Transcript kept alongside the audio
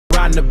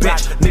riding the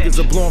bench. Niggas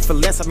are blowing for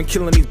less. I've been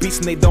killing these beats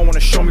and they don't want to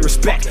show me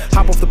respect.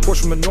 Hop off the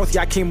porch from the north,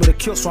 yeah I came with a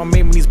kill, so I'm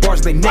aiming these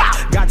bars they neck.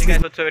 Got you.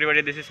 So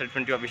everybody, this is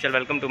Harshbunty official.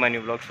 Welcome to my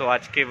new vlog. So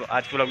आज के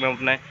vlog में हम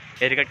अपना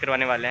hair cut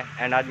करवाने वाले हैं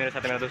and आज मेरे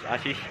साथ है मेरा दोस्त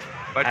आशीष.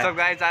 What's up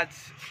guys, आज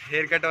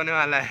हेयर कट होने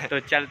वाला है तो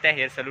चलते हैं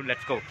hair salon.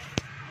 Let's go.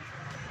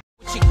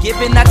 You're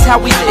giving, that's how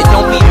we live.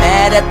 Don't be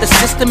mad at the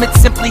system,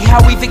 it's simply how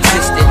we've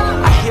existed.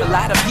 I hear a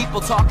lot of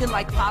people talking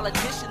like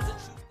politicians.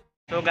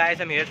 So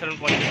guys, हम hair salon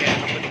पहुंच चुके हैं.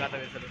 आपको दिखाता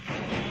हूँ hair salon.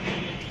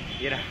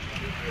 ये रहा.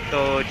 तो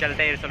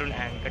चलते हैं हेयर सैलून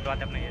एंड कटवाते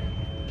हैं अपना hair.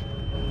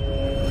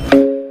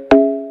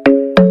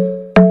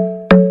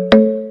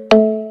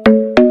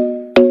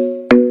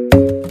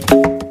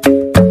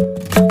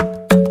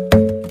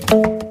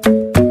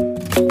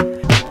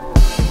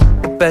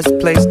 Best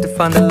place to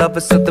find a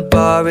lover, so the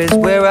bar is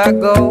where I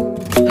go.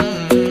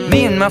 Me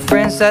and my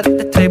friends at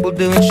the table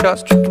doing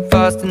shots, tripping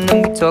fast and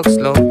then we talk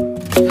slow.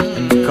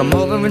 And you come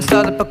over and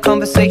start up a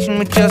conversation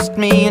with just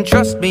me, and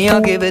trust me,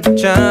 I'll give it a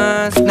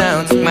chance.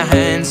 Now take my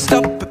hand,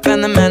 stop it,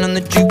 and the man on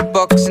the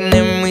jukebox, and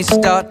then we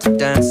start to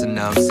dance. And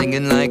now I'm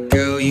singing like,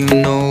 girl, you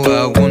know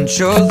I want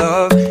your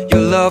love.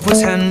 Your love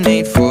was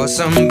handmade for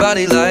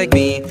somebody like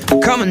me.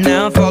 Come on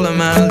now, follow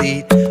my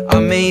lead. I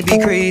may be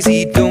crazy,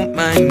 don't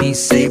mind me.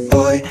 Say,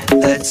 boy,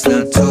 let's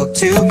not talk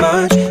too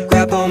much.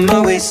 Grab on my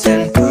waist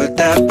and put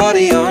that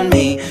body on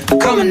me.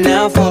 Come on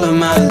now, follow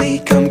my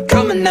lead.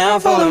 Come on now,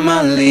 follow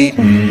my lead.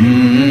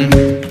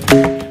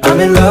 I'm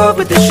in love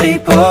with the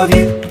shape of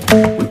you.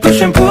 We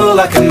push and pull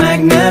like a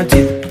magnet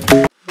do.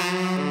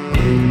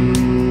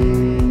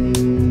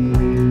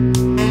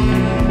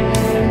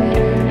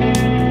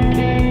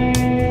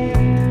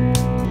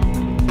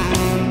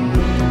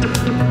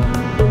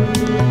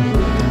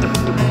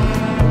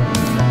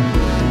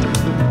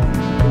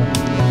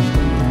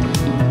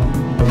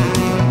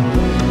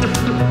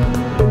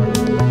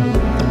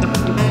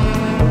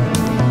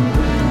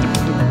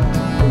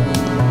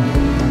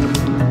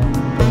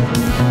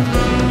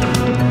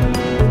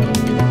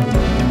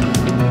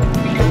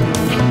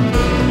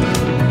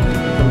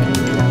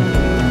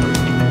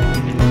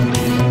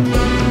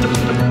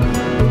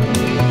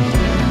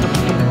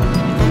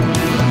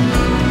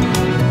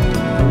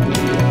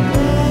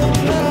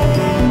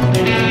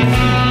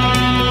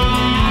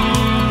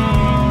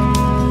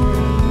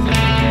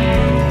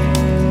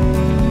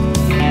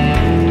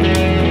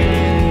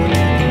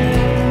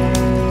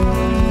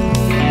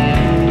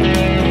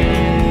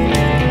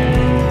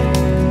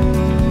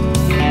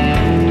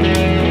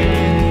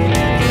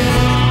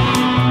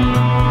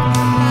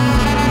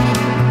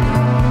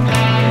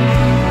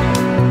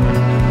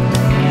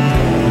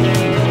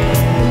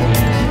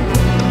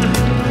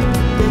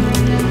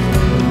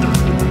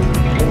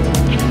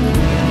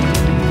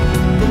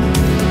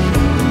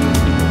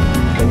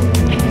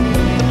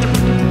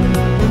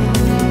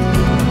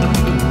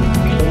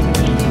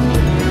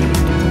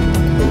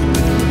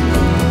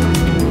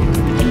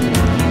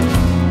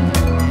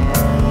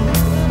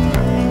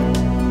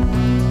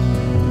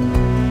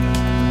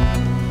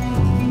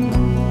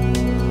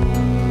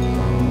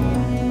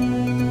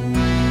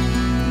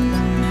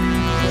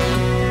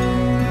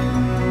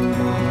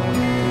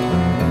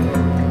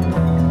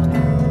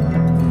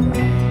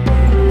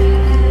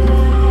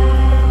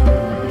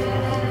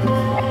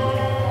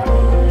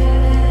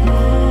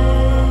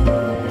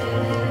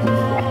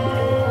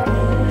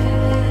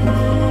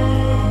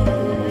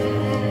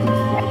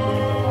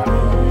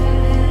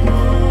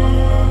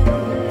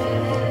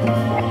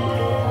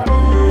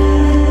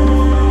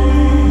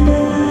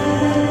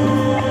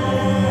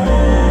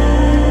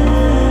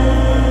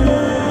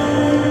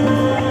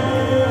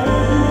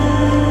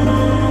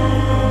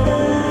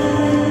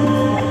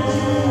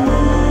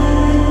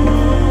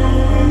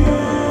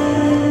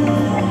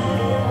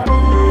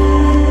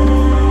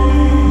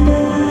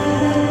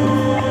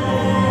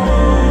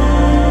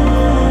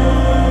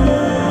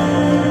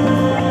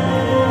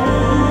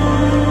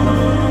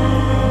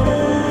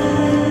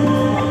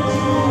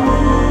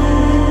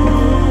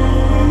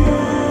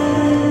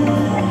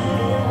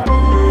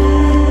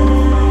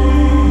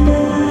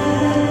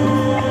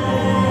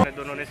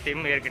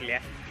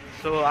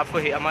 सो आपको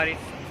हमारी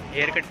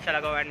hair cut अच्छा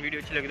लगा and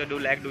video अच्छी लगी तो do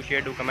like, do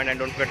share, do comment and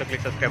don't forget to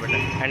click subscribe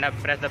button and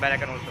press the bell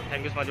icon also.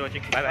 Thank you so much for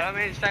watching. Bye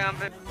bye. Instagram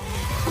पे